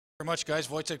much, guys.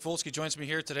 Wojtek Wolski joins me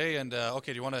here today, and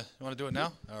okay, do you want to do it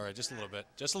now? All right, just a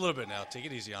little bit now. Take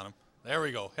it easy on him. There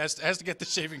we go. Has to get the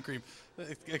shaving cream.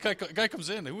 The guy comes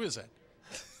in. Who is that?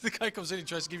 The guy comes in. He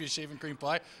tries to give you a shaving cream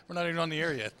pie. We're not even on the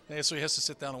air yet, so he has to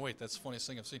sit down and wait. That's the funniest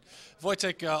thing I've seen.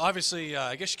 Wojtek, obviously,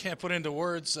 I guess you can't put into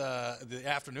words the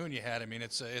afternoon you had. I mean,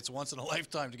 it's once in a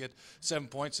lifetime to get 7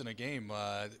 points in a game.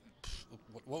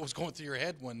 What was going through your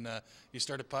head when you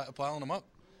started piling them up?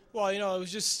 Well, you know, it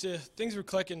was just things were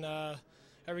clicking.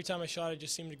 Every time I shot, it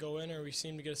just seemed to go in, or we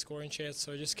seemed to get a scoring chance.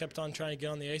 So I just kept on trying to get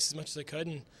on the ice as much as I could,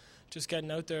 and just getting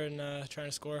out there and trying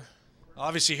to score.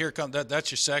 Obviously, here comes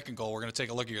that's your second goal. We're going to take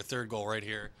a look at your third goal right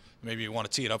here. Maybe you want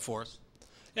to tee it up for us.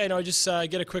 Yeah, you know, just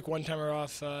get a quick one-timer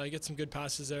off. Get some good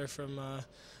passes there from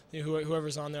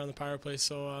whoever's on there on the power play.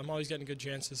 So I'm always getting good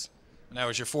chances. And that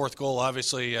was your fourth goal,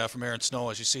 obviously, from Aaron Snow.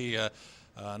 As you see,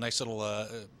 nice little.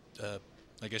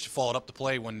 I guess you followed up the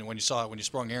play when you saw it when you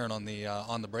sprung Aaron on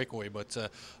the breakaway. But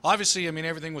obviously, I mean,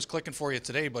 everything was clicking for you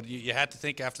today. But you had to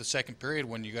think after the second period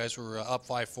when you guys were up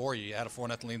 5-4, you had a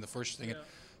 4-0 lead in the first thing. Yeah.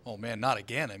 Oh man, not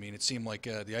again. I mean, it seemed like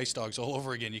the Ice Dogs all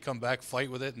over again. You come back, fight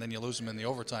with it, and then you lose them in the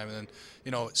overtime. And then, you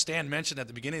know, Stan mentioned at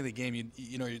the beginning of the game,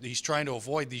 you know, he's trying to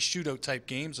avoid these shootout type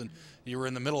games, and you were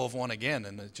in the middle of one again.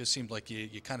 And it just seemed like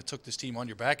you kind of took this team on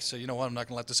your back and said, you know what, I'm not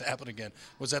going to let this happen again.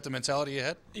 Was that the mentality you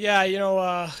had? Yeah, you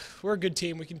know, we're a good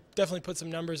team. We can definitely put some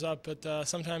numbers up, but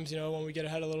sometimes, you know, when we get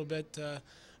ahead a little bit, I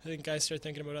think guys start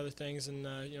thinking about other things and,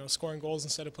 you know, scoring goals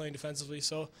instead of playing defensively.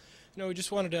 So, you know, we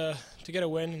just wanted to get a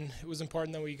win, and it was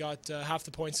important that we got half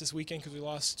the points this weekend because we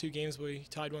lost 2 games, but we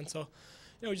tied 1. So, you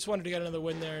know, we just wanted to get another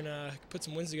win there and put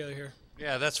some wins together here.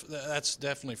 Yeah, that's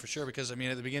definitely for sure, because I mean,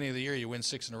 at the beginning of the year, you win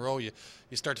 6 in a row, you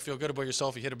start to feel good about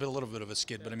yourself. You hit a little bit of a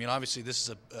skid, but I mean, obviously, this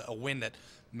is a win that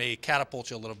may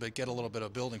catapult you a little bit, get a little bit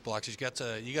of building blocks. You got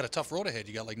a tough road ahead.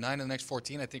 You got like 9 of the next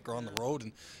 14, I think, are on the road,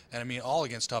 and I mean, all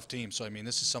against tough teams. So I mean,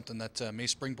 this is something that may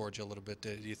springboard you a little bit.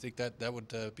 Do you think that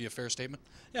would be a fair statement?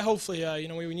 Yeah, hopefully. You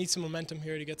know, we need some momentum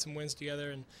here to get some wins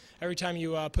together, and every time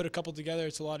you put a couple together,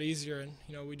 it's a lot easier. And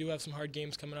you know, we do have some hard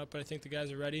games coming up, but I think the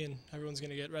guys are ready, and everyone's going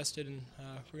to get rested, and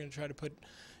we're going to try to put,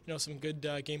 you know, some good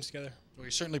games together. Well,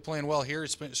 you're certainly playing well here. You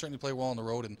certainly play well on the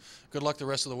road, and good luck the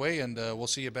rest of the way. And we'll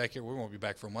see you back here. We won't be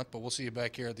back for a month, but we'll see you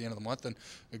back here at the end of the month. And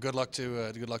good luck to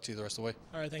you the rest of the way.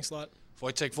 All right, thanks a lot.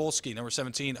 Wojtek Wolski, number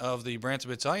 17 of the Brampton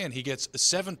Battalion. He gets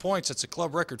 7 points. That's a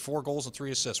club record, 4 goals and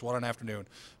 3 assists. What an afternoon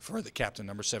for the captain,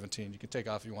 number 17. You can take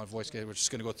off if you want, Wojtek. We're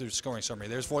just going to go through the scoring summary.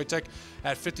 There's Wojtek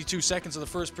at 52 seconds of the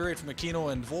first period from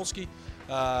Aquino and Wolski.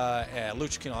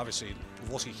 Luch, obviously,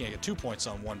 Wolski can't get 2 points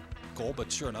on 1 goal,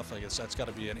 but sure enough, I guess that's got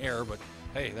to be an error. But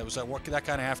hey, that was that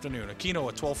kind of afternoon. Aquino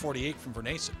at 12:48 from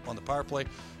Bernays on the power play.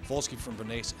 Wolski from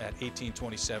Bernays at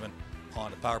 18:27 on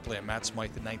the power play, and Matt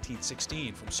Smythe at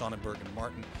 19:16 from Sonnenberg and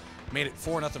Martin. Made it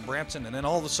 4-0 Brampton, and then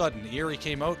all of a sudden, Erie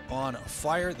came out on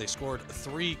fire. They scored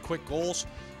 3 quick goals.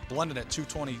 Blunden at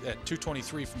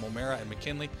 2:23 from O'Mara and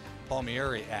McKinley.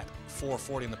 Palmieri at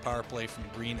 4:40 in the power play from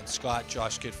Green and Scott.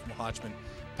 Josh Kidd from Hodgman.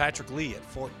 Patrick Lee at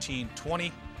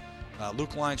 14:20.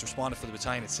 Luke Lyons responded for the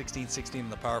battalion at 16:16 in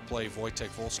the power play. Wojtek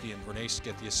Wolski and Bernays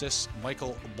get the assists.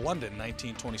 Michael Blunden,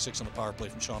 19:26 on the power play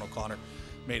from Sean O'Connor,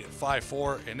 made it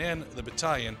 5-4. And then the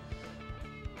battalion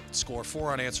score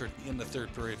 4 unanswered in the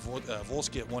third period.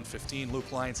 Wolski at 1:15.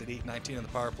 Luke Lyons at 8:19 on the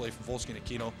power play from Wolski and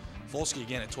Aquino. Wolski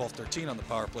again at 12:13 on the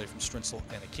power play from Strinzel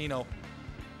and Aquino.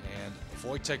 And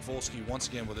Wojtek Wolski once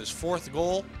again with his 4th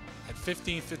goal at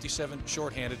 15:57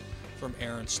 shorthanded from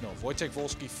Aaron Snow. Wojtek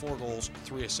Wolski, 4 goals,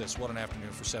 3 assists. What an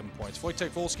afternoon for 7 points.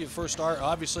 Wojtek Wolski, the first star.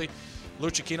 Obviously,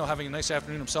 Luch Aquino having a nice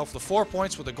afternoon himself with 4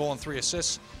 points with a goal and 3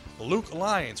 assists. Luke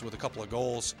Lyons with a couple of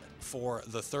goals for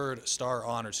the 3rd star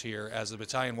honors here as the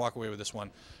battalion walk away with this one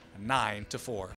 9-4.